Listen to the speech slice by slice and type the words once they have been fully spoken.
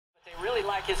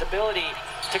back his ability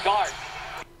to guard.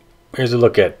 Here's a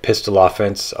look at pistol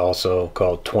offense, also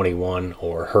called 21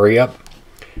 or hurry up.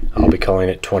 I'll be calling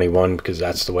it 21 because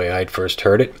that's the way I'd first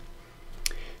heard it.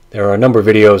 There are a number of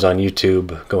videos on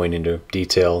YouTube going into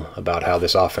detail about how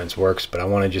this offense works, but I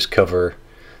want to just cover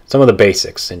some of the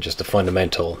basics and just the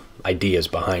fundamental ideas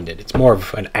behind it. It's more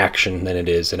of an action than it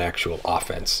is an actual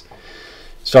offense.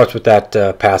 Starts with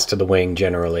that pass to the wing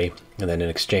generally, and then an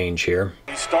exchange here.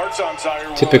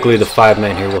 Typically the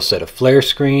 5-man here will set a flare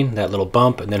screen, that little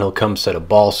bump, and then he'll come set a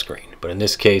ball screen. But in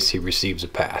this case he receives a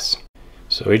pass.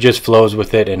 So he just flows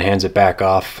with it and hands it back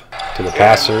off to the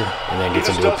passer, and then gets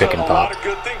into a pick and pop.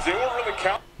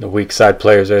 The weak side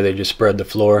players there, they just spread the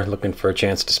floor looking for a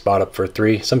chance to spot up for a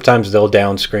 3. Sometimes they'll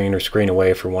down screen or screen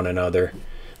away for one another.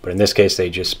 But in this case, they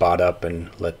just spot up and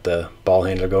let the ball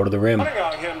handler go to the rim. On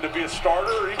him to be a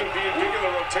starter or even be a big in the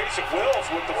rotation. Wills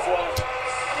with the flow.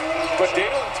 But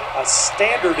Dalen, a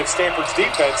standard of Stanford's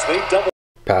defense, they double.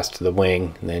 Pass to the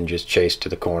wing and then just chase to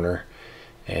the corner.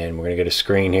 And we're going to get a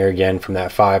screen here again from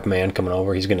that 5-man coming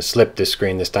over. He's going to slip this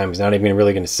screen this time. He's not even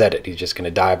really going to set it. He's just going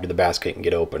to dive to the basket and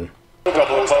get open.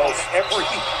 Double balls every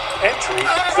entry.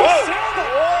 Whoa!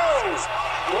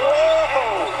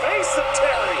 Face of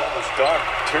Terry. Almost done.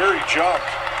 Terry jumped.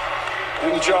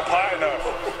 Didn't jump high enough.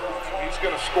 He's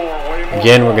going to score way more.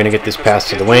 Again, we're going to get this pass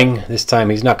to the wing. This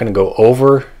time he's not going to go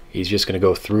over. He's just going to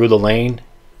go through the lane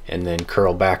and then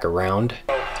curl back around.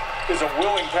 Is a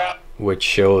willing pass. Which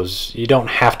shows you don't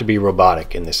have to be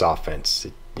robotic in this offense.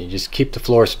 You just keep the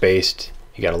floor spaced.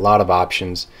 You got a lot of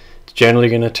options. It's generally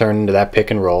going to turn into that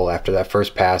pick and roll. After that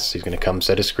first pass, he's going to come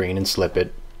set a screen and slip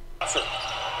it.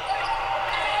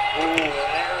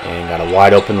 And got a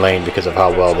wide open lane because of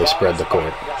how well they spread the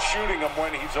court. Shooting him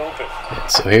when he's open. And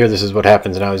so here, this is what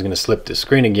happens now. He's going to slip the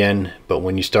screen again, but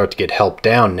when you start to get help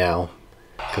down now,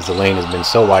 because the lane has been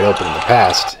so wide open in the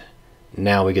past,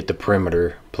 now we get the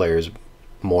perimeter players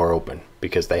more open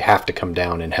because they have to come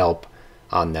down and help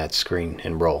on that screen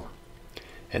and roll.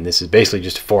 And this is basically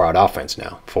just a 4-out offense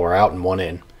now. 4 out and 1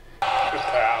 in. Good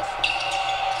pass.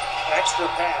 Extra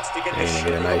pass to get and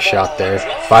get a nice shot there.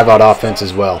 5-out offense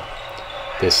as well.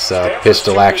 This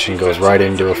pistol action goes right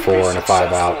into a 4 and a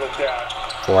 5-out.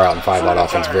 4-out and 5-out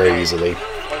offense very easily.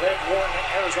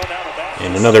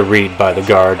 And another read by the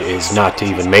guard is not to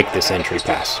even make this entry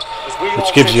pass,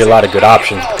 which gives you a lot of good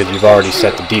options because you've already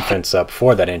set the defense up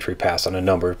for that entry pass on a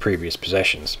number of previous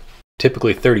possessions.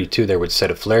 Typically 32 there would set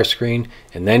a flare screen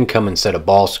and then come and set a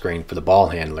ball screen for the ball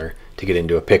handler to get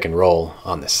into a pick and roll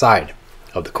on the side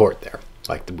of the court there,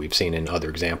 like we've seen in other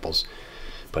examples.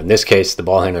 But in this case, the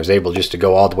ball handler is able just to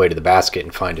go all the way to the basket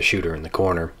and find a shooter in the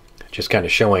corner, just kind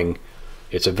of showing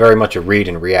it's a very much a read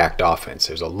and react offense.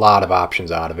 There's a lot of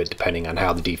options out of it depending on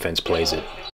how the defense plays it.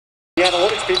 The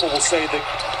analytics people will say that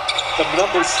the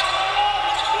numbers.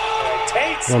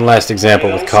 One last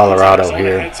example with Colorado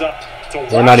here.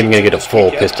 We're not even going to get a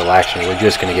full pistol action. We're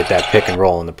just going to get that pick and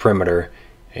roll in the perimeter.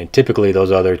 And typically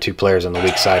those other 2 players on the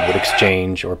weak side would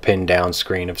exchange or pin down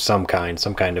screen of some kind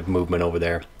of movement over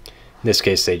there. In this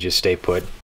case, they just stay put.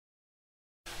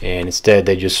 And instead,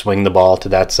 they just swing the ball to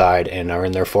that side and are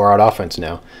in their 4-out offense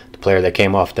now. The player that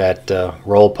came off that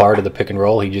roll part of the pick and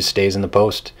roll, he just stays in the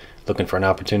post looking for an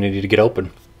opportunity to get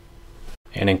open.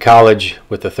 And in college,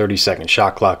 with the 30-second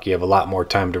shot clock, you have a lot more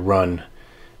time to run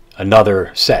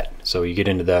another set. So you get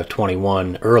into the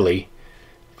 21 early,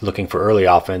 looking for early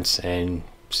offense and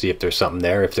see if there's something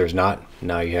there. If there's not,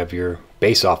 now you have your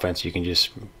base offense you can just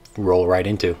roll right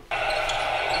into.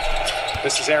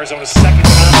 This is Arizona's second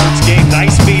conference game.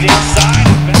 Nice feed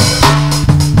inside.